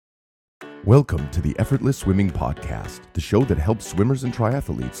Welcome to the Effortless Swimming Podcast, the show that helps swimmers and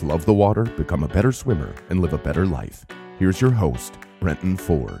triathletes love the water, become a better swimmer, and live a better life. Here's your host, Brenton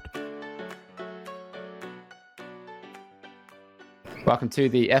Ford. Welcome to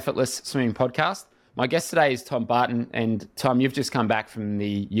the Effortless Swimming Podcast. My guest today is Tom Barton. And Tom, you've just come back from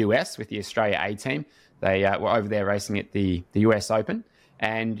the US with the Australia A team. They were over there racing at the US Open.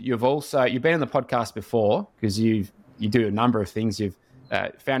 And you've been on the podcast before because you do a number of things. You've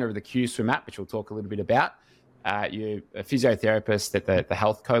founder of the Q Swim app, which we'll talk a little bit about. You're a physiotherapist at the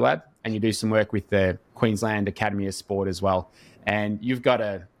Health Co-Lab, and you do some work with the Queensland Academy of Sport as well. And you've got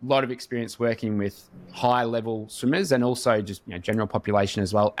a lot of experience working with high-level swimmers and also just general population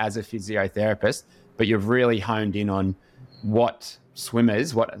as well as a physiotherapist. But you've really honed in on what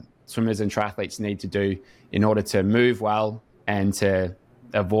swimmers and triathletes need to do in order to move well and to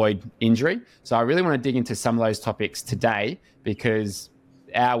avoid injury. So I really want to dig into some of those topics today because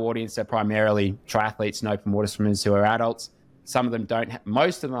our audience are primarily triathletes and open water swimmers who are adults. Some of them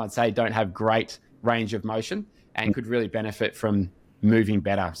most of them I'd say don't have great range of motion and could really benefit from moving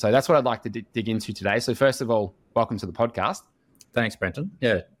better. So that's what I'd like to dig into today. So first of all, welcome to the podcast. Thanks, Brenton.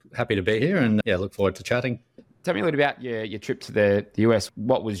 Yeah, happy to be here and look forward to chatting. Tell me a little about your trip to the US.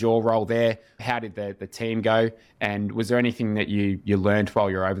 What was your role there? How did the team go? And was there anything that you learned while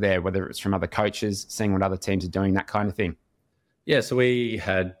you were over there, whether it's from other coaches, seeing what other teams are doing, that kind of thing? Yeah, so we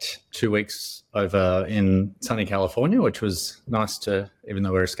had 2 weeks over in sunny California, which was nice even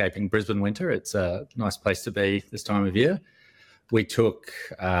though we're escaping Brisbane winter, it's a nice place to be this time of year. We took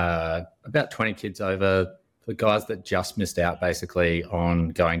about 20 kids over, the guys that just missed out basically on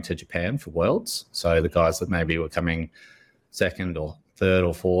going to Japan for Worlds. So the guys that maybe were coming second or third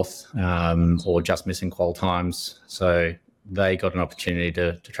or fourth or just missing qual times. So they got an opportunity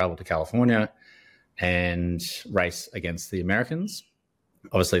to travel to California and race against the Americans.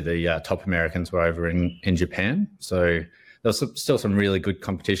 Obviously, the top Americans were over in Japan. So there was still some really good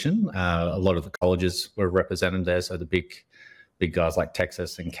competition. A lot of the colleges were represented there. So the big guys like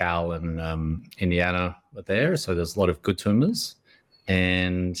Texas and Cal and Indiana were there. So there's a lot of good swimmers.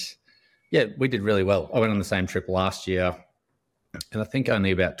 And yeah, we did really well. I went on the same trip last year, and I think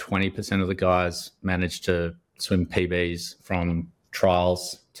only about 20% of the guys managed to swim PBs from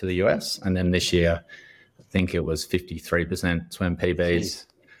trials to the US. And then this year, I think it was 53% swim PBs. Jeez.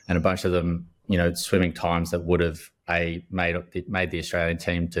 And a bunch of them, swimming times that would have made the Australian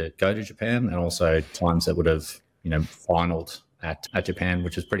team to go to Japan, and also times that would have, finaled at Japan,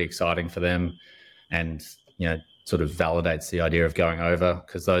 which is pretty exciting for them. And, sort of validates the idea of going over,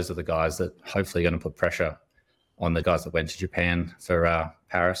 because those are the guys that hopefully are going to put pressure on the guys that went to Japan for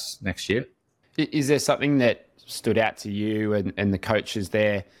Paris next year. Is there something that stood out to you and the coaches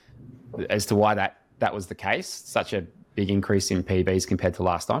there as to why that was the case? Such a big increase in PBs compared to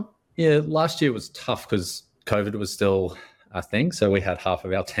last time? Yeah, last year was tough because COVID was still a thing. So we had half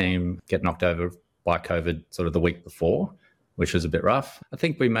of our team get knocked over by COVID sort of the week before, which was a bit rough. I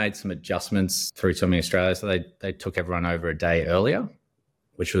think we made some adjustments through Swimming Australia. So they took everyone over a day earlier,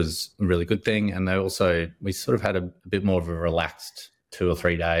 which was a really good thing. And we sort of had a bit more of a relaxed 2 or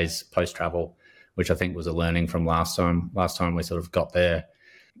 3 days post-travel, which I think was a learning from last time. Last time we sort of got there,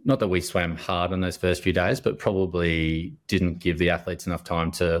 not that we swam hard on those first few days, but probably didn't give the athletes enough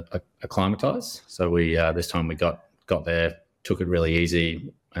time to acclimatise. So we this time we got there, took it really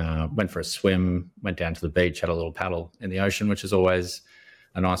easy, went for a swim, went down to the beach, had a little paddle in the ocean, which is always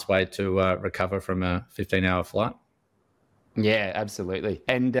a nice way to recover from a 15-hour flight. Yeah, absolutely.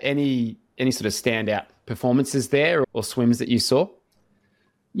 And any sort of standout performances there or swims that you saw?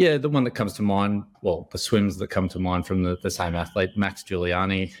 Yeah, the one that comes to mind, the swims that come to mind from the same athlete, Max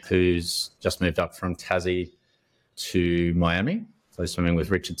Giuliani, who's just moved up from Tassie to Miami. So swimming with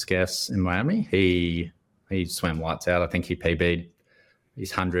Richard Scarce in Miami. He swam lights out. I think he PB'd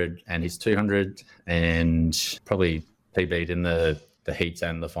his 100 and his 200 and probably PB'd in the heats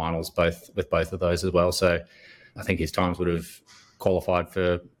and the finals, with both of those as well. So I think his times would have qualified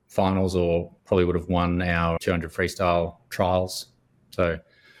for finals or probably would have won our 200 freestyle trials. So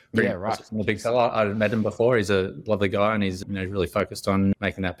yeah, right. A big fella. I'd met him before. He's a lovely guy, and he's really focused on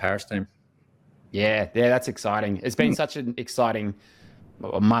making that Paris team. Yeah, that's exciting. It's been such an exciting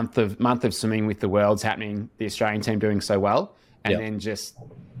month of swimming with the Worlds happening, the Australian team doing so well, and then just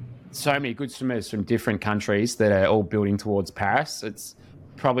so many good swimmers from different countries that are all building towards Paris. It's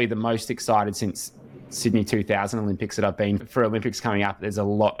probably the most excited since Sydney 2000 Olympics that I've been for. Olympics coming up. There's a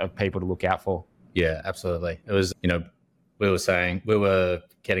lot of people to look out for. Yeah, absolutely. It was, we were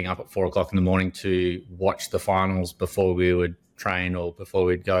getting up at 4:00 in the morning to watch the finals before we would train or before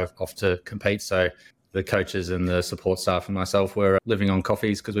we'd go off to compete. So the coaches and the support staff and myself were living on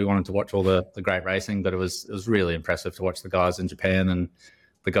coffees because we wanted to watch all the great racing. But it was really impressive to watch the guys in Japan, and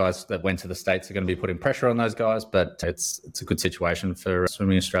the guys that went to the States are going to be putting pressure on those guys. But it's a good situation for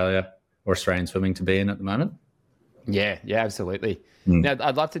Swimming Australia or Australian swimming to be in at the moment. Yeah, absolutely. Now,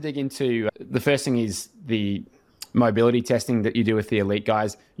 I'd love to dig into the first thing is the mobility testing that you do with the elite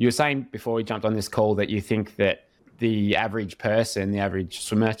guys. You were saying before we jumped on this call that you think that the average person, the average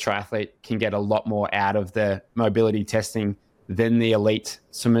swimmer, triathlete can get a lot more out of the mobility testing than the elite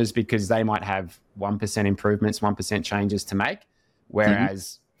swimmers because they might have 1% improvements, 1% changes to make.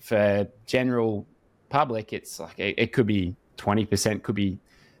 Whereas for general public, it's like it could be 20%, could be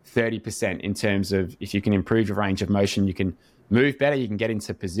 30% in terms of if you can improve your range of motion, you can move better, you can get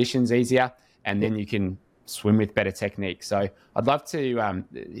into positions easier, and then you can swim with better technique. So I'd love to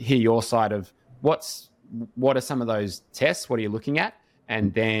hear your side of what are some of those tests? What are you looking at?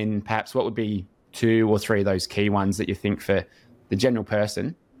 And then perhaps what would be 2 or 3 of those key ones that you think for the general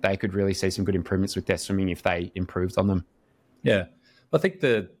person, they could really see some good improvements with their swimming if they improved on them? Yeah. I think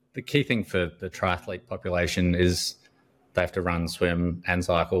the key thing for the triathlete population is they have to run, swim and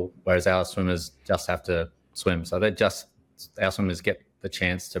cycle, whereas our swimmers just have to swim. So our swimmers get the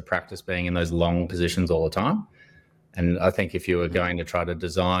chance to practice being in those long positions all the time. And I think if you were going to try to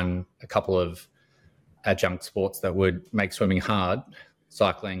design a couple of adjunct sports that would make swimming hard,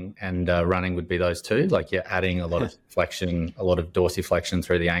 cycling and running would be those two. Like you're adding a lot of flexion, a lot of dorsiflexion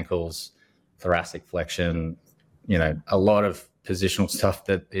through the ankles, thoracic flexion, a lot of positional stuff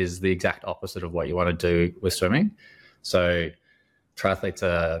that is the exact opposite of what you want to do with swimming. So triathletes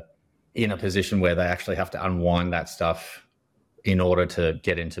are in a position where they actually have to unwind that stuff in order to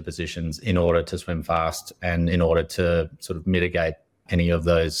get into positions, in order to swim fast, and in order to sort of mitigate any of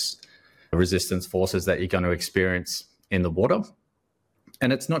those resistance forces that you're going to experience in the water.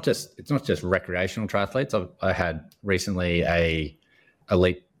 And it's not just recreational triathletes. I had recently a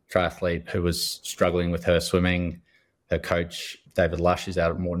elite triathlete who was struggling with her swimming. Her coach, David Lush, is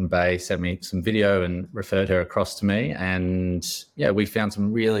out at Moreton Bay, sent me some video and referred her across to me. And we found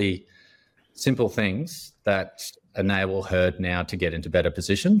some really simple things that enable her now to get into better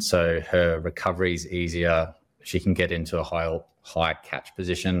position. So her recovery is easier. She can get into a high catch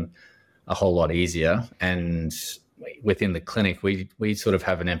position a whole lot easier. And within the clinic, we sort of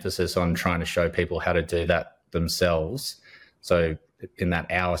have an emphasis on trying to show people how to do that themselves. So in that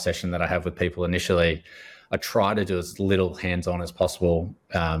hour session that I have with people initially, I try to do as little hands-on as possible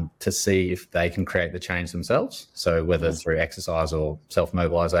to see if they can create the change themselves. So whether through exercise or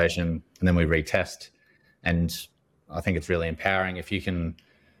self-mobilization, and then we retest. And I think it's really empowering if you can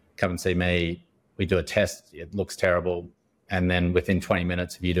come and see me, we do a test, it looks terrible, and then within 20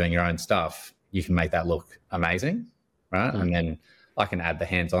 minutes of you doing your own stuff, you can make that look amazing, right? And then I can add the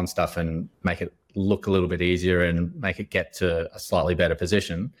hands-on stuff and make it look a little bit easier and make it get to a slightly better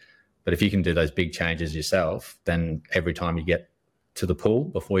position. But if you can do those big changes yourself, then every time you get to the pool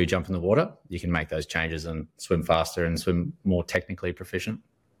before you jump in the water, you can make those changes and swim faster and swim more technically proficient.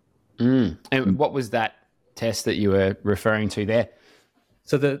 And what was that test that you were referring to there?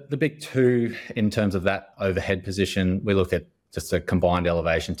 So the big 2 in terms of that overhead position, we look at just a combined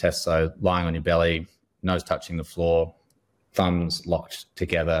elevation test. So lying on your belly, nose touching the floor, thumbs locked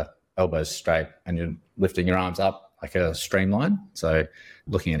together, elbows straight, and you're lifting your arms up like a streamline. So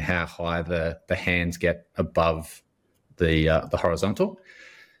looking at how high the hands get above the horizontal.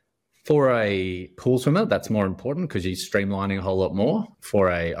 For a pool swimmer, that's more important because you're streamlining a whole lot more.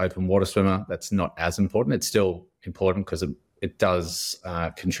 For a open water swimmer, that's not as important. It's still important because it does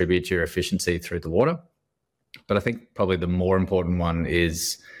contribute to your efficiency through the water. But I think probably the more important one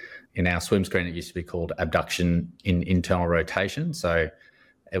is in our swim screen, it used to be called abduction in internal rotation. So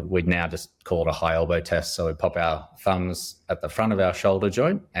we'd now just call it a high elbow test. So we pop our thumbs at the front of our shoulder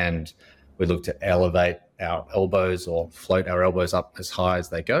joint and we look to elevate our elbows or float our elbows up as high as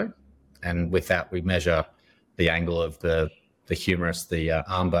they go. And with that, we measure the angle of the humerus, the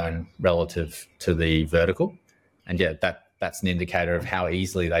arm bone relative to the vertical. And that's an indicator of how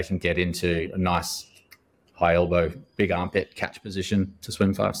easily they can get into a nice high elbow, big armpit catch position to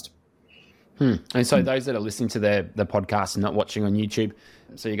swim fast. And so those that are listening to the podcast and not watching on YouTube,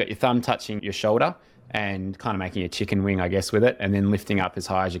 so you got your thumb touching your shoulder and kind of making a chicken wing, I guess, with it, and then lifting up as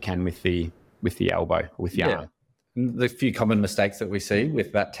high as you can with the elbow, with the arm. The few common mistakes that we see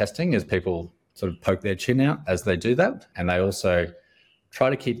with that testing is people sort of poke their chin out as they do that. And they also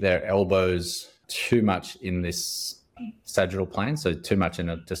try to keep their elbows too much in this sagittal plane, so too much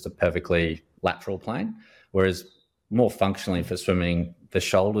in just a perfectly lateral plane. Whereas more functionally for swimming, the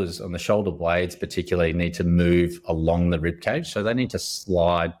shoulders on the shoulder blades particularly need to move along the rib cage. So they need to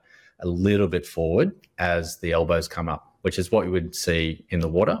slide a little bit forward as the elbows come up, which is what you would see in the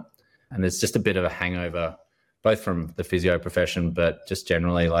water. And there's just a bit of a hangover, both from the physio profession, but just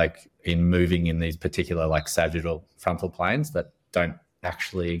generally like in moving in these particular like sagittal frontal planes that don't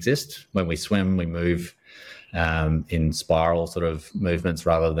actually exist. When we swim, we move in spiral sort of movements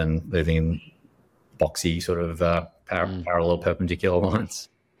rather than moving in boxy sort of parallel perpendicular lines.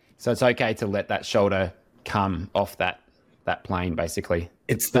 So it's okay to let that shoulder come off that plane, basically.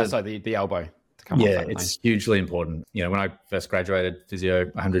 It's the elbow to come off that plane. It's hugely important. You know, when I first graduated physio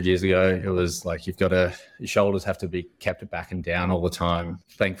 100 years ago, it was like your shoulders have to be kept back and down all the time.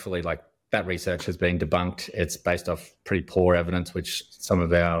 Thankfully, like that research has been debunked. It's based off pretty poor evidence, which some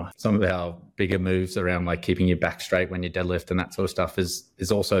of our bigger moves around like keeping your back straight when you deadlift and that sort of stuff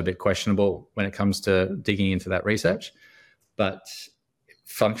is also a bit questionable when it comes to digging into that research. But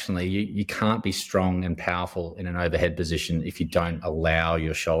functionally, you can't be strong and powerful in an overhead position if you don't allow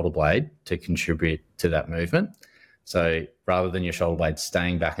your shoulder blade to contribute to that movement. So rather than your shoulder blade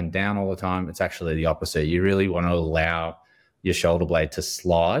staying back and down all the time, it's actually the opposite. You really want to allow your shoulder blade to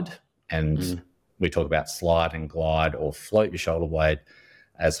slide. And we talk about slide and glide or float your shoulder blade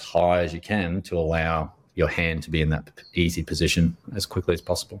as high as you can to allow your hand to be in that easy position as quickly as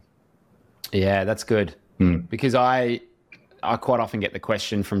possible. Yeah, that's good. Because I quite often get the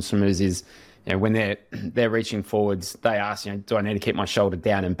question from swimmers is, you know, when they're reaching forwards, they ask, you know, do I need to keep my shoulder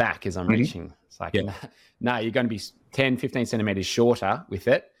down and back as I'm reaching? It's like, no, you're going to be 10, 15 centimeters shorter with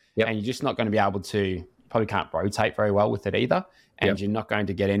it. And you're just not going to be able to, probably can't rotate very well with it either. And you're not going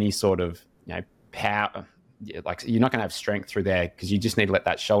to get any sort of, you know, power, like you're not going to have strength through there because you just need to let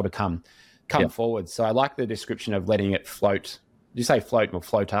that shoulder come forward. So I like the description of letting it float. Did you say float or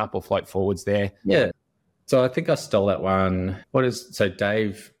float up or float forwards there? Yeah. So I think I stole that one. So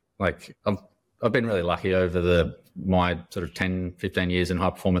Dave, like I've been really lucky over my sort of 10, 15 years in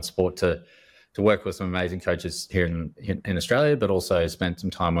high performance sport to work with some amazing coaches here in Australia, but also spent some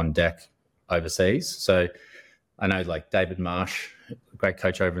time on deck overseas. So I know like David Marsh, a great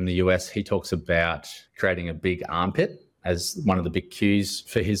coach over in the US, he talks about creating a big armpit as one of the big cues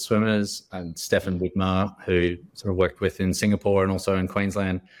for his swimmers. And Stefan Wigmar, who sort of worked with in Singapore and also in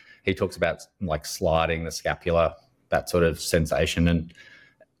Queensland, he talks about like sliding the scapula, that sort of sensation. And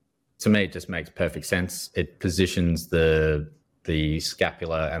to me, it just makes perfect sense. It positions the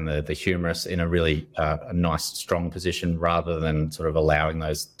scapula and the humerus in a really a nice, strong position rather than sort of allowing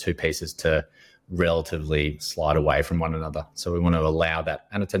those two pieces to relatively slide away from one another. So we want to allow that.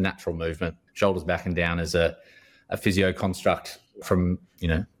 And it's a natural movement. Shoulders back and down is a physio construct from, you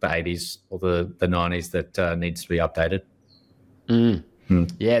know, the 80s or the 90s that needs to be updated.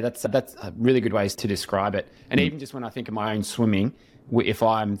 Yeah, that's really good ways to describe it. And even just when I think of my own swimming, if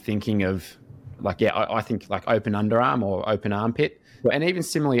I'm thinking of like, I think like open underarm or open armpit, and even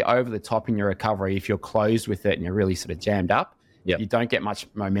similarly over the top in your recovery, if you're closed with it and you're really sort of jammed up, you don't get much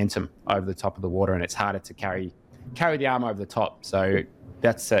momentum over the top of the water, and it's harder to carry the arm over the top. So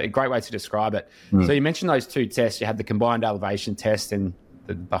that's a great way to describe it. So you mentioned those two tests. You had the combined elevation test and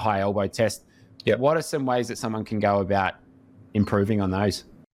the high elbow test. What are some ways that someone can go about improving on those?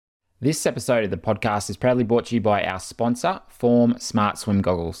 This episode of the podcast is proudly brought to you by our sponsor, Form Smart Swim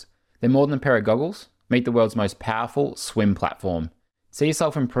Goggles. They're more than a pair of goggles. Meet the world's most powerful swim platform. See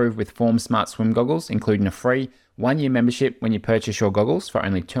yourself improve with Form Smart Swim Goggles, including a free 1-year membership when you purchase your goggles for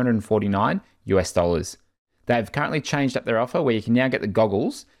only $249 US. They've currently changed up their offer where you can now get the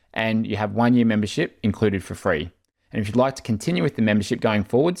goggles and you have 1-year membership included for free. And if you'd like to continue with the membership going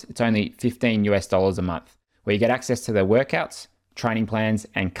forwards, it's only $15 US a month, where you get access to their workouts, training plans,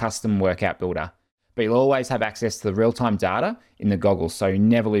 and custom workout builder. But you'll always have access to the real-time data in the goggles, so you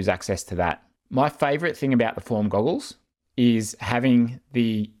never lose access to that. My favorite thing about the Form goggles is having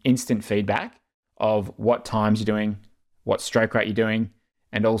the instant feedback of what times you're doing, what stroke rate you're doing,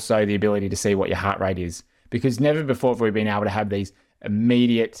 and also the ability to see what your heart rate is. Because never before have we been able to have these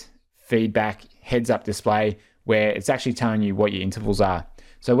immediate feedback heads-up display where it's actually telling you what your intervals are.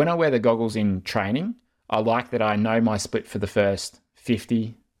 So when I wear the goggles in training, I like that I know my split for the first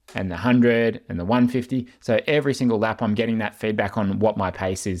 50 and the 100 and the 150. So every single lap, I'm getting that feedback on what my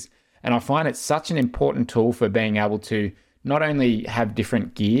pace is. And I find it's such an important tool for being able to not only have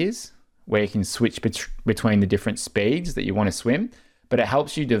different gears where you can switch between the different speeds that you want to swim, but it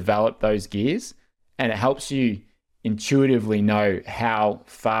helps you develop those gears and it helps you intuitively know how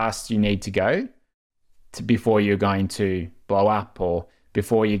fast you need to go before you're going to blow up or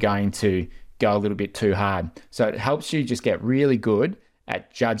before you're going to go a little bit too hard. So it helps you just get really good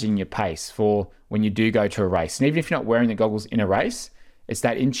at judging your pace for when you do go to a race. And even if you're not wearing the goggles in a race, it's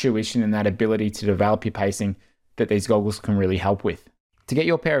that intuition and that ability to develop your pacing that these goggles can really help with. To get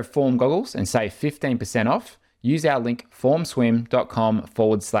your pair of Form goggles and save 15% off, use our link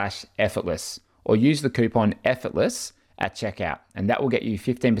formswim.com/effortless or use the coupon effortless at checkout, and that will get you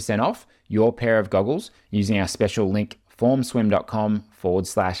 15% off your pair of goggles using our special link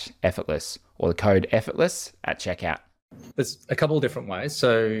formswim.com/effortless or the code effortless at checkout. There's a couple of different ways.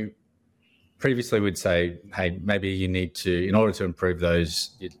 So previously we'd say, hey, maybe you need to, in order to improve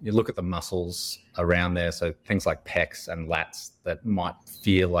those, you look at the muscles around there. So things like pecs and lats that might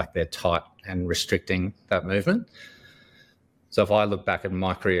feel like they're tight and restricting that movement. So if I look back at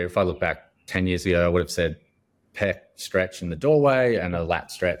my career, if I look back 10 years ago, I would have said pec stretch in the doorway and a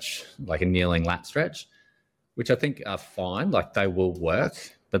lat stretch, like a kneeling lat stretch, which I think are fine, like they will work.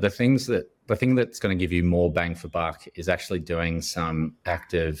 But the thing that's going to give you more bang for buck is actually doing some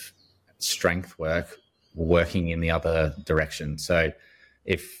active strength work, working in the other direction. So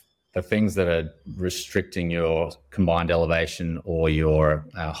if the things that are restricting your combined elevation or your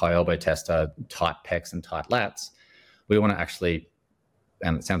high elbow test are tight pecs and tight lats, we want to actually,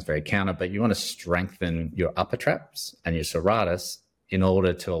 and it sounds very counter, but you want to strengthen your upper traps and your serratus in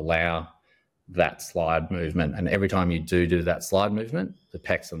order to allow that slide movement. And every time you do that slide movement, the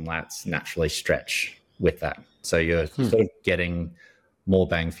pecs and lats naturally stretch with that. So you're sort of getting more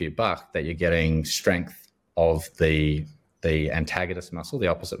bang for your buck, that you're getting strength of the antagonist muscle, the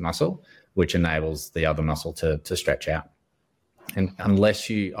opposite muscle, which enables the other muscle to stretch out. And unless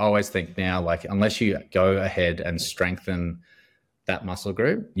you go ahead and strengthen that muscle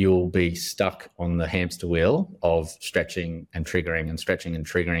group, you'll be stuck on the hamster wheel of stretching and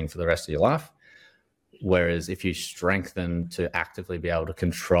triggering for the rest of your life. Whereas if you strengthen to actively be able to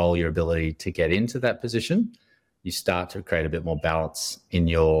control your ability to get into that position, you start to create a bit more balance in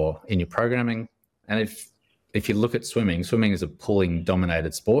your programming. And if you look at swimming is a pulling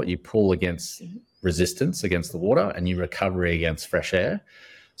dominated sport. You pull against resistance against the water and you recover against fresh air.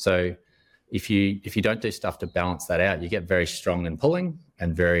 So if you don't do stuff to balance that out, you get very strong in pulling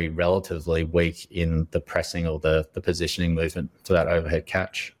and very relatively weak in the pressing or the positioning movement for that overhead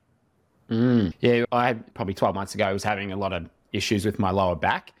catch. Yeah, I probably 12 months ago was having a lot of issues with my lower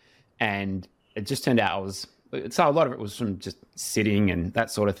back, and it just turned out so a lot of it was from just sitting and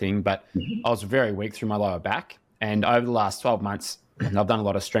that sort of thing, but I was very weak through my lower back. And over the last 12 months, I've done a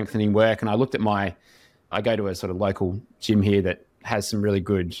lot of strengthening work, and I looked at I go to a sort of local gym here that has some really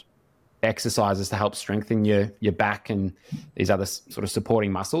good exercises to help strengthen your back and these other sort of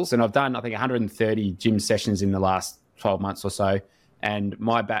supporting muscles. And I've done, I think, 130 gym sessions in the last 12 months or so. And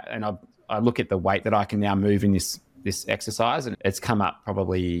my back, and I look at the weight that I can now move in this exercise, and it's come up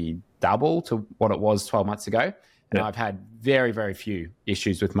probably double to what it was 12 months ago. And I've had very, very few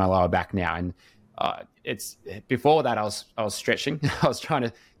issues with my lower back now. And it's before that I was stretching. I was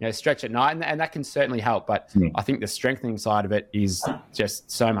trying to stretch at night, and that can certainly help. But I think the strengthening side of it is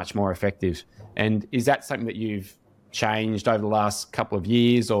just so much more effective. And is that something that you've changed over the last couple of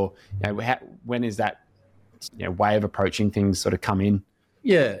years, or when is that way of approaching things sort of come in?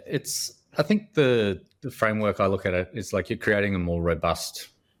 Yeah, I think the framework I look at it is like you're creating a more robust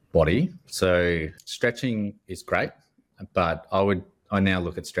body. So stretching is great, but I now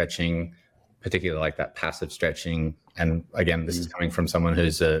look at stretching, particularly like that passive stretching. And again, this is coming from someone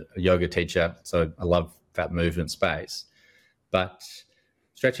who's a yoga teacher, so I love that movement space. But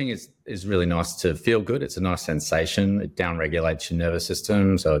stretching is really nice to feel good. It's a nice sensation. It downregulates your nervous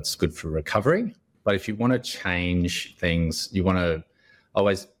system, so it's good for recovery. But if you want to change things, you want to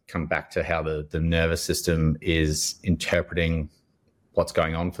always come back to how the nervous system is interpreting what's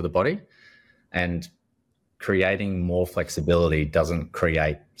going on for the body. And creating more flexibility doesn't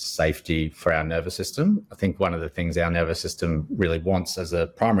create safety for our nervous system. I think one of the things our nervous system really wants as a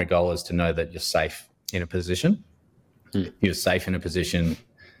primary goal is to know that you're safe in a position. You're safe in a position,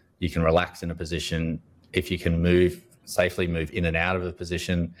 you can relax in a position. If you can safely move in and out of a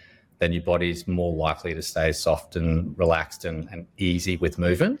position, then your body's more likely to stay soft and relaxed and easy with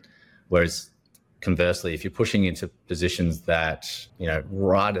movement. Whereas conversely, if you're pushing into positions that,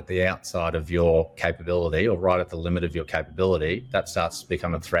 right at the outside of your capability or right at the limit of your capability, that starts to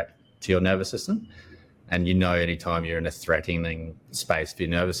become a threat to your nervous system. And anytime you're in a threatening space for your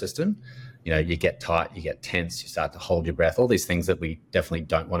nervous system, you get tight, you get tense, you start to hold your breath, all these things that we definitely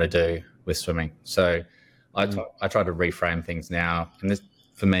don't want to do with swimming. So I try to reframe things now. And this,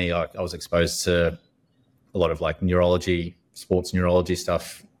 for me, I was exposed to a lot of like neurology, sports neurology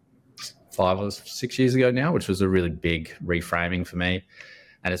stuff 5 or 6 years ago now, which was a really big reframing for me.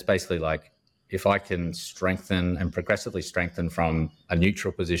 And it's basically like, if I can strengthen and progressively strengthen from a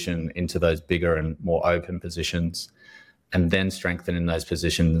neutral position into those bigger and more open positions, and then strengthen in those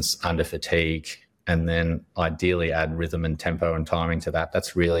positions under fatigue and then ideally add rhythm and tempo and timing to that.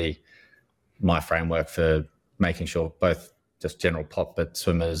 That's really my framework for making sure both just general pop, but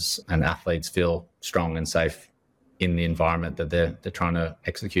swimmers and athletes feel strong and safe in the environment that they're trying to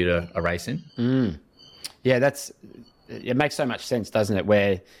execute a race in. Yeah, it makes so much sense, doesn't it?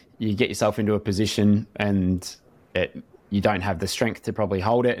 Where you get yourself into a position and you don't have the strength to probably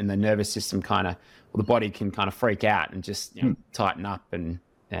hold it, and the nervous system the body can kind of freak out and just tighten up and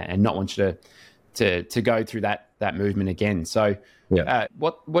not want you to go through that movement again. So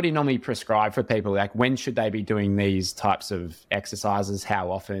what do you normally prescribe for people? Like, when should they be doing these types of exercises?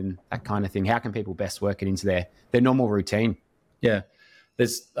 How often? That kind of thing. How can people best work it into their normal routine? Yeah,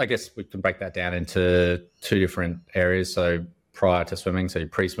 I guess we can break that down into two different areas. So prior to swimming, so your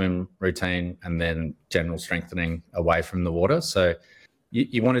pre-swim routine, and then general strengthening away from the water. So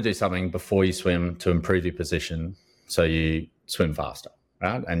you want to do something before you swim to improve your position so you swim faster,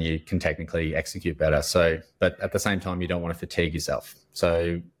 right? And you can technically execute better. But at the same time, you don't want to fatigue yourself.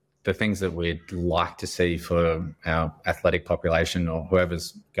 So the things that we'd like to see for our athletic population or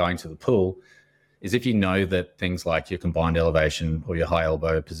whoever's going to the pool is if you know that things like your combined elevation or your high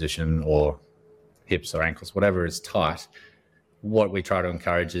elbow position or hips or ankles, whatever is tight, what we try to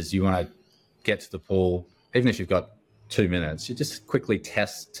encourage is you want to get to the pool, even if you've got 2 minutes, you just quickly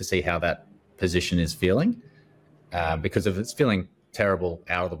test to see how that position is feeling. Because if it's feeling terrible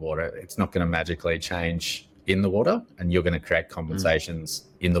out of the water, it's not going to magically change in the water, and you're going to create compensations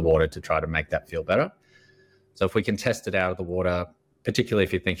in the water to try to make that feel better. So if we can test it out of the water, particularly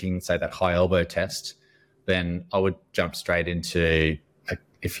if you're thinking, say, that high elbow test, then I would jump straight into,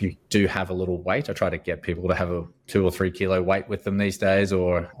 if you do have a little weight, I try to get people to have a 2 or 3 kilo weight with them these days,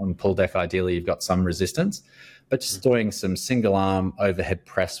 or on pool deck, ideally, you've got some resistance. But just doing some single arm overhead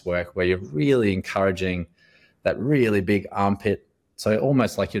press work where you're really encouraging that really big armpit. So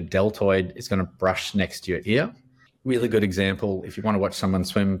almost like your deltoid is going to brush next to your ear. Really good example, if you want to watch someone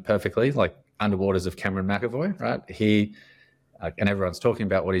swim perfectly, like Underwaters of Cameron McAvoy, right? And everyone's talking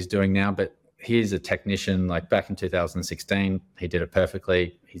about what he's doing now, but he's a technician. Like back in 2016, he did it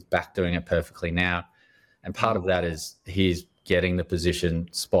perfectly. He's back doing it perfectly now. And part of that is he's getting the position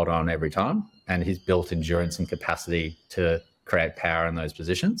spot on every time, and he's built endurance and capacity to create power in those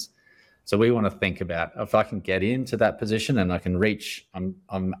positions. So we want to think about, if I can get into that position and I can reach,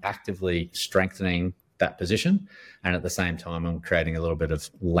 I'm actively strengthening that position, and at the same time I'm creating a little bit of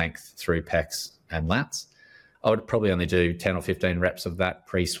length through pecs and lats. I would probably only do 10 or 15 reps of that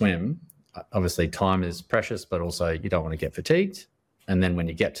pre-swim. Obviously time is precious, but also you don't want to get fatigued. And then when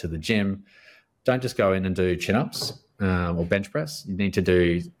you get to the gym, don't just go in and do chin-ups or bench press. You need to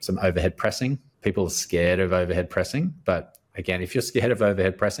do some overhead pressing. People are scared of overhead pressing, but again, if you're scared of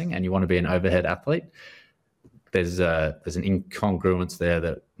overhead pressing and you want to be an overhead athlete, there's an incongruence there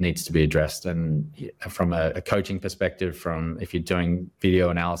that needs to be addressed. And from a coaching perspective, from if you're doing video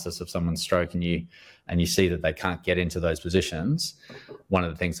analysis of someone's stroke and you see that they can't get into those positions, one of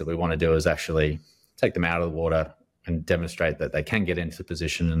the things that we want to do is actually take them out of the water and demonstrate that they can get into the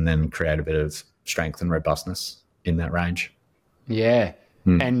position, and then create a bit of strength and robustness in that range. Yeah.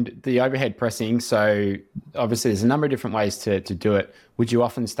 And the overhead pressing, so obviously there's a number of different ways to do it. Would you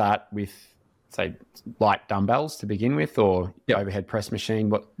often start with, say, light dumbbells to begin with, or overhead press machine?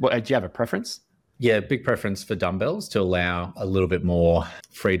 What do you have a preference? Yeah, big preference for dumbbells to allow a little bit more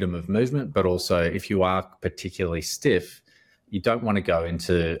freedom of movement, but also if you are particularly stiff, you don't want to go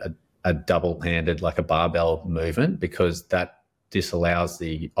into a double-handed, like a barbell movement, because that disallows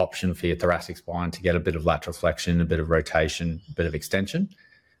the option for your thoracic spine to get a bit of lateral flexion, a bit of rotation, a bit of extension.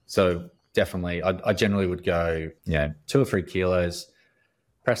 So definitely, I generally would go 2 or 3 kilos,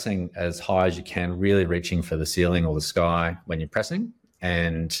 pressing as high as you can, really reaching for the ceiling or the sky when you're pressing.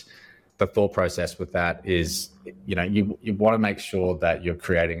 And the thought process with that is, you want to make sure that you're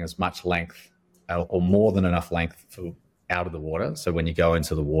creating as much length or more than enough length out of the water. So when you go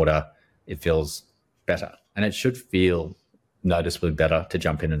into the water, it feels better, and it should feel noticeably better to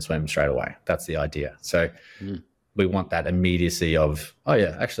jump in and swim straight away. That's the idea. So we want that immediacy of, oh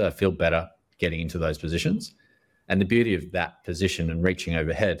yeah, actually I feel better getting into those positions. And the beauty of that position and reaching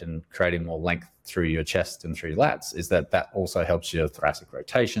overhead and creating more length through your chest and through your lats is that also helps your thoracic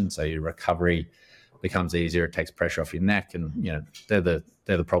rotation. So your recovery becomes easier. It takes pressure off your neck. And, they're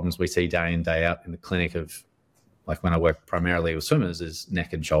the problems we see day in, day out in the clinic of, like when I work primarily with swimmers, is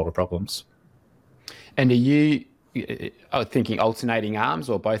neck and shoulder problems. And are you thinking alternating arms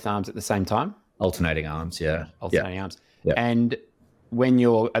or both arms at the same time? Alternating arms, yeah. Alternating arms. Yeah. And when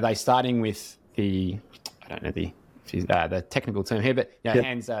are they starting with the technical term here, but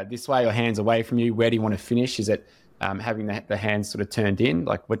hands this way or hands away from you? Where do you want to finish? Is it having the hands sort of turned in?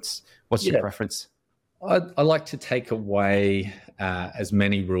 Like, what's your preference? I like to take away as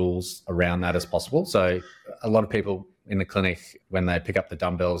many rules around that as possible. So a lot of people in the clinic, when they pick up the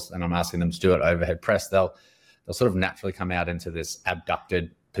dumbbells and I'm asking them to do it overhead press, they'll sort of naturally come out into this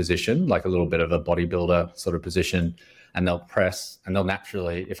abducted position, like a little bit of a bodybuilder sort of position, and they'll press, and they'll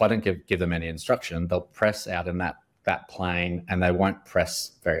naturally, if I don't give them any instruction, they'll press out in that plane, and they won't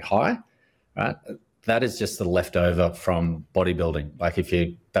press very high, right? That is just the leftover from bodybuilding. Like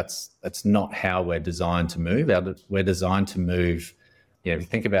that's not how we're designed to move. We're designed to move, if you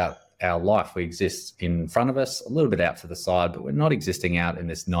think about our life, we exist in front of us, a little bit out to the side, but we're not existing out in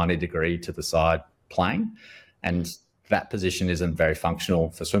this 90-degree to the side plane. And that position isn't very functional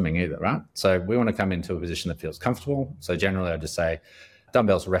for swimming either, right? So we want to come into a position that feels comfortable. So generally I just say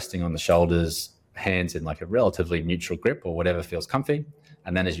dumbbells resting on the shoulders, hands in like a relatively neutral grip or whatever feels comfy.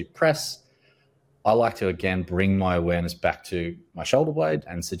 And then as you press, I like to, again, bring my awareness back to my shoulder blade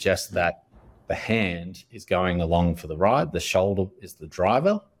and suggest that the hand is going along for the ride. The shoulder is the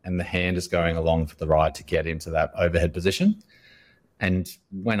driver and the hand is going along for the ride to get into that overhead position. And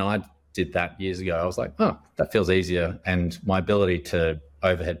when I did that years ago, I was like, oh, that feels easier. And my ability to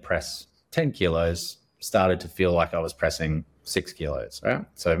overhead press 10 kilos started to feel like I was pressing 6 kilos, right?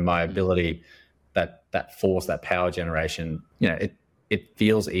 So my ability, that force, that power generation, it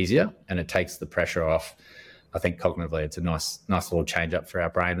feels easier and it takes the pressure off. I think cognitively it's a nice little change up for our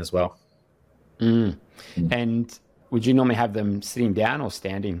brain as well. And would you normally have them sitting down or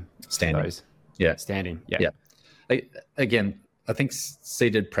standing? Standing. Those? Yeah. Standing. Yeah. Again, I think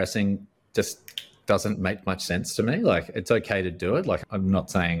seated pressing just doesn't make much sense to me. Like, it's okay to do it. Like, I'm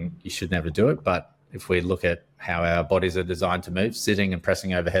not saying you should never do it, but if we look at how our bodies are designed to move, sitting and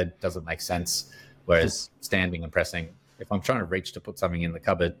pressing overhead doesn't make sense. Whereas standing and pressing, if I'm trying to reach to put something in the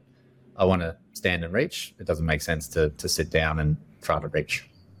cupboard, I want to stand and reach. It doesn't make sense to sit down and try to reach.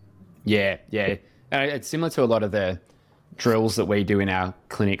 Yeah. It's similar to a lot of the drills that we do in our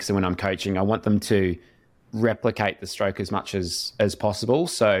clinics and when I'm coaching. I want them to replicate the stroke as much as possible.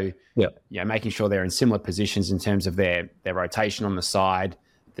 So, making sure they're in similar positions in terms of their rotation on the side,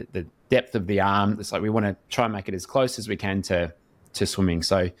 the depth of the arm. It's like we want to try and make it as close as we can to swimming.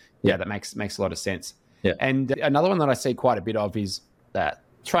 So, that makes a lot of sense. Yeah. And another one that I see quite a bit of is that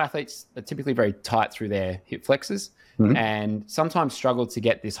triathletes are typically very tight through their hip flexors and sometimes struggle to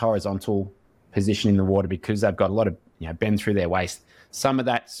get this horizontal position in the water because they've got a lot of bend through their waist. Some of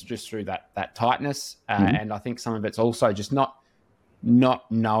that's just through that tightness, and I think some of it's also just not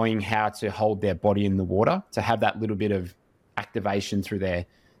knowing how to hold their body in the water, to have that little bit of activation through their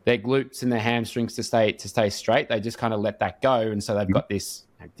glutes and their hamstrings to stay straight. They just kind of let that go, and so they've got this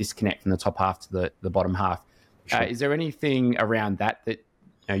disconnect from the top half to the bottom half. Sure. Is there anything around that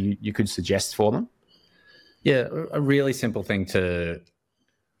you could suggest for them? Yeah, a really simple thing to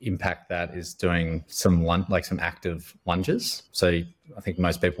impact that is doing some active lunges. So I think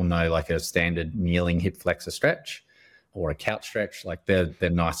most people know like a standard kneeling hip flexor stretch or a couch stretch. Like they're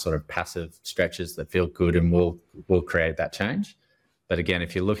nice sort of passive stretches that feel good and will create that change. But again,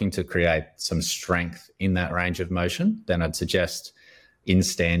 if you're looking to create some strength in that range of motion, then I'd suggest in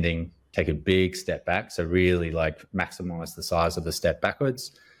standing, take a big step back. So really like maximize the size of the step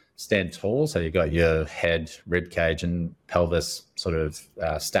backwards. Stand tall, so you've got your head, rib cage, and pelvis sort of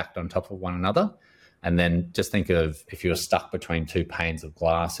stacked on top of one another. And then just think of if you're stuck between two panes of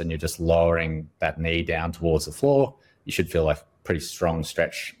glass and you're just lowering that knee down towards the floor, you should feel like pretty strong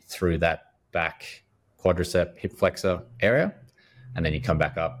stretch through that back quadricep hip flexor area. And then you come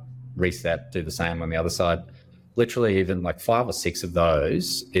back up, reset, do the same on the other side. Literally even like 5 or 6 of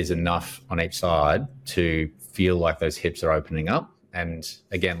those is enough on each side to feel like those hips are opening up. And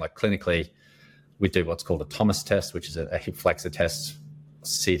again, like clinically, we do what's called a Thomas test, which is a hip flexor test,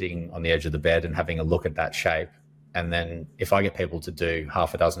 sitting on the edge of the bed and having a look at that shape. And then if I get people to do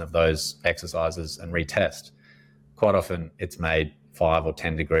half a dozen of those exercises and retest, quite often it's made 5 or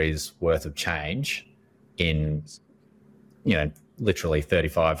 10 degrees worth of change in, literally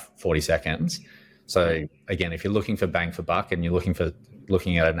 35, 40 seconds. So again, if you're looking for bang for buck and you're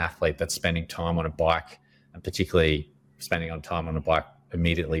looking at an athlete that's spending time on a bike, and particularly spending on time on a bike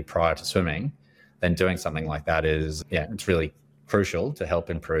immediately prior to swimming, then doing something like that is, it's really crucial to help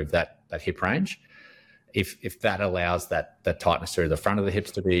improve that hip range. If that allows that tightness through the front of the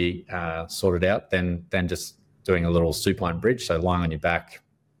hips to be sorted out, then just doing a little supine bridge, so lying on your back,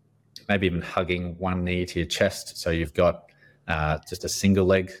 maybe even hugging one knee to your chest, so you've got just a single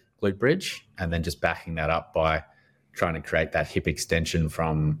leg glute bridge, and then just backing that up by trying to create that hip extension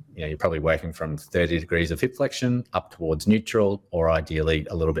from, you're probably working from 30 degrees of hip flexion up towards neutral, or ideally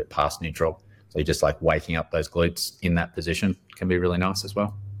a little bit past neutral. So you just like waking up those glutes in that position can be really nice as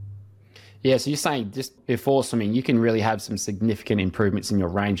well. Yeah, so you're saying just before swimming, you can really have some significant improvements in your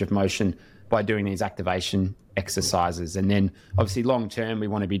range of motion by doing these activation exercises. And then obviously long term, we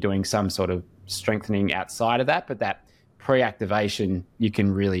want to be doing some sort of strengthening outside of that, but that pre-activation, you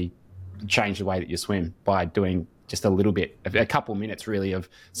can really change the way that you swim by doing just a little bit, a couple minutes really of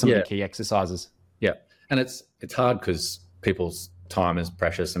some of the key exercises. Yeah. And it's hard because people's time is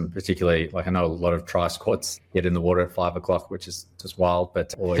precious, and particularly like I know a lot of tri squats get in the water at 5 o'clock, which is just wild,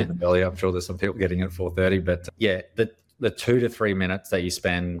 but or even earlier. I'm sure there's some people getting it at 4:30. But yeah, the 2 to 3 minutes that you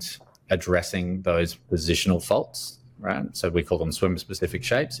spend addressing those positional faults, right? So we call them swim specific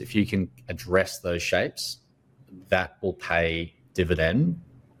shapes. If you can address those shapes, that will pay dividend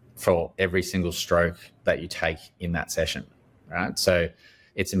for every single stroke that you take in that session, right? So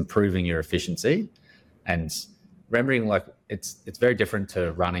it's improving your efficiency, and remembering like it's very different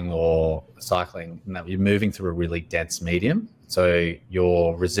to running or cycling in that you're moving through a really dense medium. So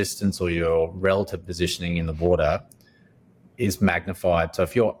your resistance or your relative positioning in the water is magnified. So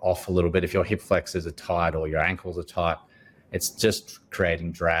if you're off a little bit, if your hip flexors are tight or your ankles are tight, it's just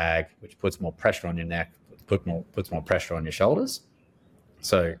creating drag, which puts more pressure on your neck, puts more pressure on your shoulders.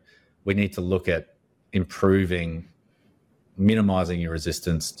 So we need to look at minimizing your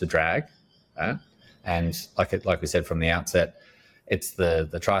resistance to drag. And like we said from the outset, it's the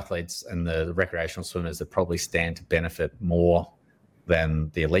triathletes and the recreational swimmers that probably stand to benefit more than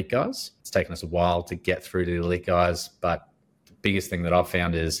the elite guys. It's taken us a while to get through to the elite guys, but the biggest thing that I've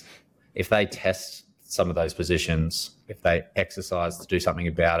found is if they test some of those positions, if they exercise to do something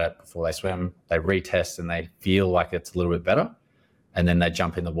about it before they swim, they retest and they feel like it's a little bit better, and then they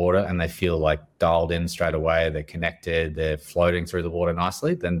jump in the water and they feel like dialed in straight away, they're connected, they're floating through the water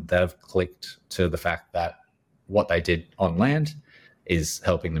nicely, then they've clicked to the fact that what they did on land is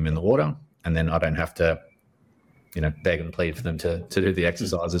helping them in the water. And then I don't have to, beg and plead for them to do the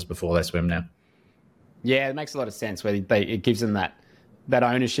exercises before they swim now. Yeah, it makes a lot of sense where it gives them that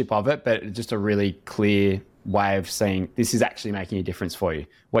ownership of it, but just a really clear way of saying this is actually making a difference for you.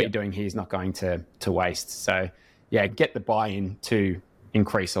 What you're doing here is not going to waste. So yeah, get the buy-in to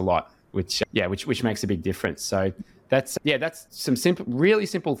increase a lot, which makes a big difference. So that's some really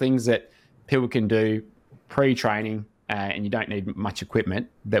simple things that people can do pre-training, and you don't need much equipment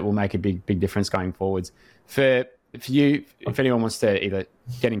that will make a big difference going forwards. For you, if anyone wants to either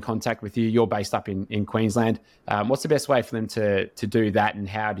get in contact with you, you're based up in Queensland. What's the best way for them to do that, and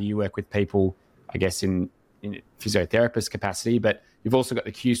how do you work with people, I guess, in physiotherapist capacity? But you've also got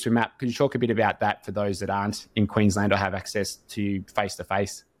the Q-Swim app. Could you talk a bit about that for those that aren't in Queensland or have access to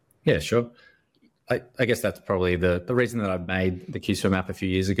face-to-face? Yeah, sure. I guess that's probably the reason that I made the Q-Swim app a few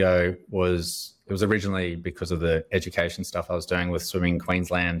years ago was it was originally because of the education stuff I was doing with Swimming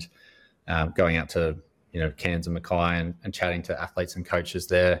Queensland, going out to Cairns and Mackay and chatting to athletes and coaches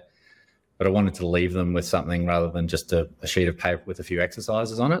there. But I wanted to leave them with something rather than just a sheet of paper with a few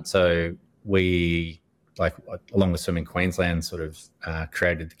exercises on it. So we, along with Swimming Queensland, sort of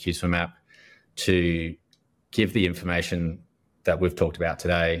created the Q-Swim app to give the information that we've talked about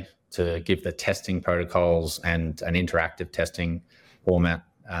today, to give the testing protocols and an interactive testing format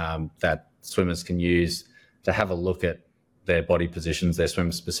that swimmers can use to have a look at their body positions, their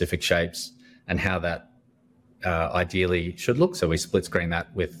swim-specific shapes, and how that ideally should look. So we split screen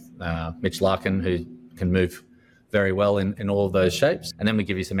that with Mitch Larkin, who can move very well in all of those shapes. And then we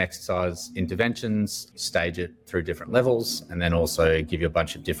give you some exercise interventions, stage it through different levels, and then also give you a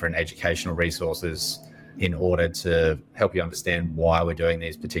bunch of different educational resources in order to help you understand why we're doing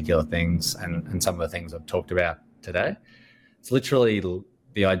these particular things and some of the things I've talked about today. It's literally,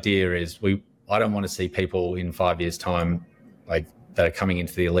 the idea is I don't want to see people in 5 years' time that are coming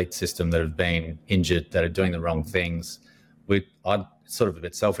into the elite system that have been injured, that are doing the wrong things. I'd sort of a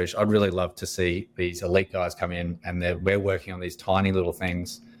bit selfish. I'd really love to see these elite guys come in and we're working on these tiny little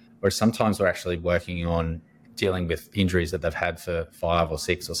things, where sometimes we're actually working on dealing with injuries that they've had for 5 or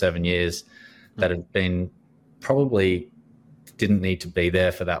 6 or 7 years that have been probably didn't need to be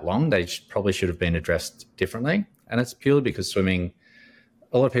there for that long. They probably should have been addressed differently. And it's purely because swimming,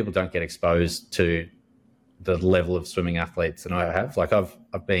 a lot of people don't get exposed to the level of swimming athletes that I have.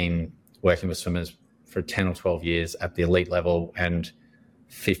 I've been working with swimmers for 10 or 12 years at the elite level, and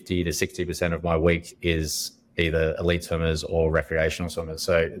 50 to 60% of my week is either elite swimmers or recreational swimmers.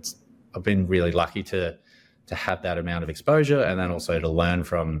 So I've been really lucky to have that amount of exposure, and then also to learn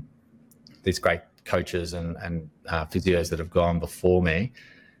from these great coaches and physios that have gone before me.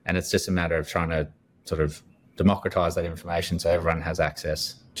 And it's just a matter of trying to sort of democratize that information so everyone has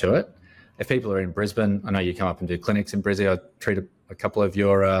access to it. If people are in Brisbane, I know you come up and do clinics in Brisbane. I treat a couple of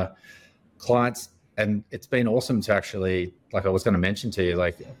your clients, and it's been awesome to actually, like I was going to mention to you,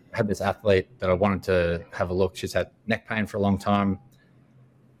 like I had this athlete that I wanted to have a look. She's had neck pain for a long time,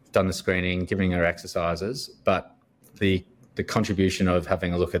 done the screening, giving her exercises, but the contribution of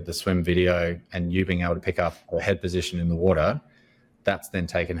having a look at the swim video and you being able to pick up her head position in the water, that's then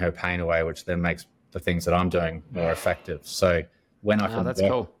taken her pain away, which then makes the things that I'm doing more effective. So when I can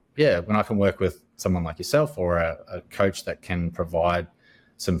when I can work with someone like yourself or a coach that can provide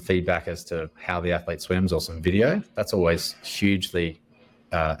some feedback as to how the athlete swims or some video, that's always hugely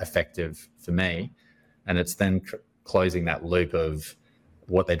effective for me. And it's then closing that loop of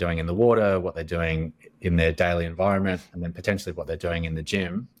what they're doing in the water, what they're doing in their daily environment, and then potentially what they're doing in the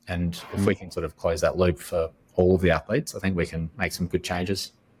gym. And if we can sort of close that loop for all of the athletes, I think we can make some good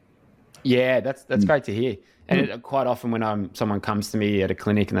changes. Yeah, that's great to hear. And quite often when someone comes to me at a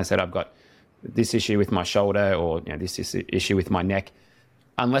clinic and they said, I've got this issue with my shoulder or this issue with my neck,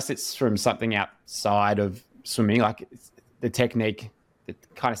 unless it's from something outside of swimming, like the technique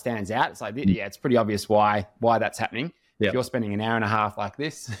that kind of stands out, it's like, it's pretty obvious why that's happening. Yep. If you're spending an hour and a half like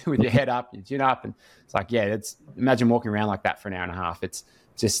this with your head up, your chin up, and it's like, imagine walking around like that for an hour and a half. It's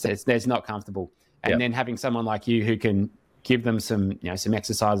not comfortable. And then having someone like you who can give them some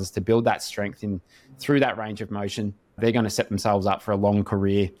exercises to build that strength in through that range of motion, they're going to set themselves up for a long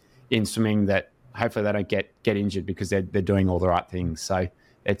career in swimming that hopefully they don't get injured because they're doing all the right things. So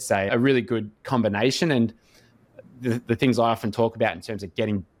it's a really good combination. And the things I often talk about in terms of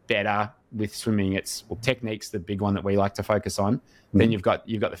getting better with swimming, technique's the big one that we like to focus on. Then you've got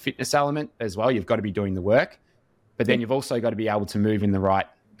the fitness element as well. You've got to be doing the work, but then you've also got to be able to move in the right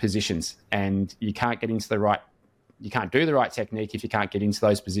positions, and you can't do the right technique if you can't get into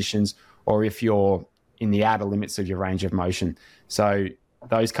those positions or if you're in the outer limits of your range of motion. So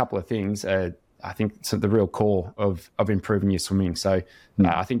those couple of things are, I think, the real core of improving your swimming. So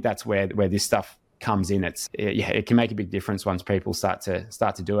I think that's where this stuff comes in. It can make a big difference once people start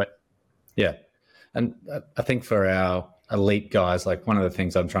to do it. Yeah. And I think for our elite guys, like one of the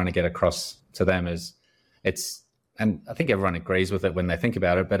things I'm trying to get across to them is and I think everyone agrees with it when they think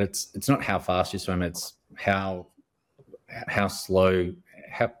about it, but it's not how fast you swim, it's how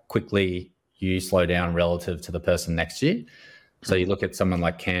quickly you slow down relative to the person next to you. So you look at someone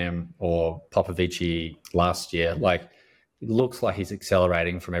like Cam or Popovici last year, like it looks like he's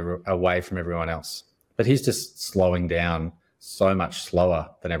accelerating away from everyone else, but he's just slowing down so much slower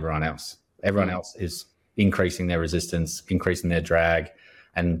than everyone else. Everyone else is increasing their resistance, increasing their drag,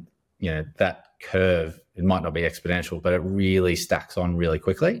 and that curve, it might not be exponential, but it really stacks on really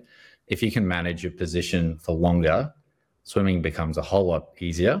quickly. If you can manage your position for longer, swimming becomes a whole lot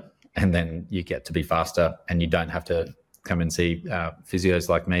easier, and then you get to be faster and you don't have to come and see physios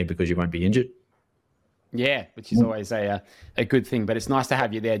like me because you won't be injured. Yeah, which is always a good thing, but it's nice to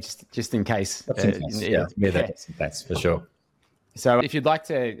have you there just in case. That's for sure. So if you'd like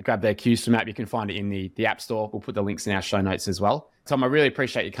to grab the Q-Swim app, you can find it in the App Store. We'll put the links in our show notes as well. Tom, I really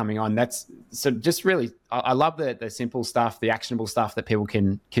appreciate you coming on. I love the simple stuff, the actionable stuff that people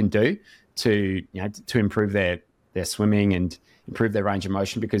can do to improve their swimming and improve their range of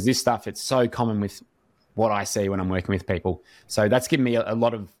motion, because this stuff, it's so common with what I see when I'm working with people. So that's given me a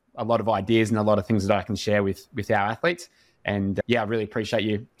lot of ideas and a lot of things that I can share with our athletes. And I really appreciate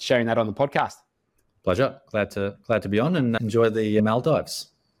you sharing that on the podcast. Pleasure. Glad to be on and enjoy the Maldives.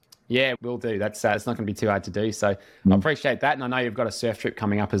 Yeah, we'll do. That's it's not going to be too hard to do. So I appreciate that. And I know you've got a surf trip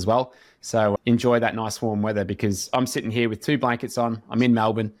coming up as well. So enjoy that nice warm weather, because I'm sitting here with 2 blankets on. I'm in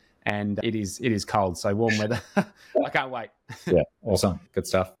Melbourne and it is cold. So warm weather. I can't wait. Yeah. Awesome. Good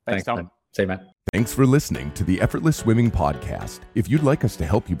stuff. Thanks Tom. Man. See you, man. Thanks for listening to the Effortless Swimming Podcast. If you'd like us to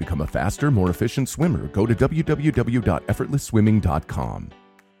help you become a faster, more efficient swimmer, go to www.effortlessswimming.com.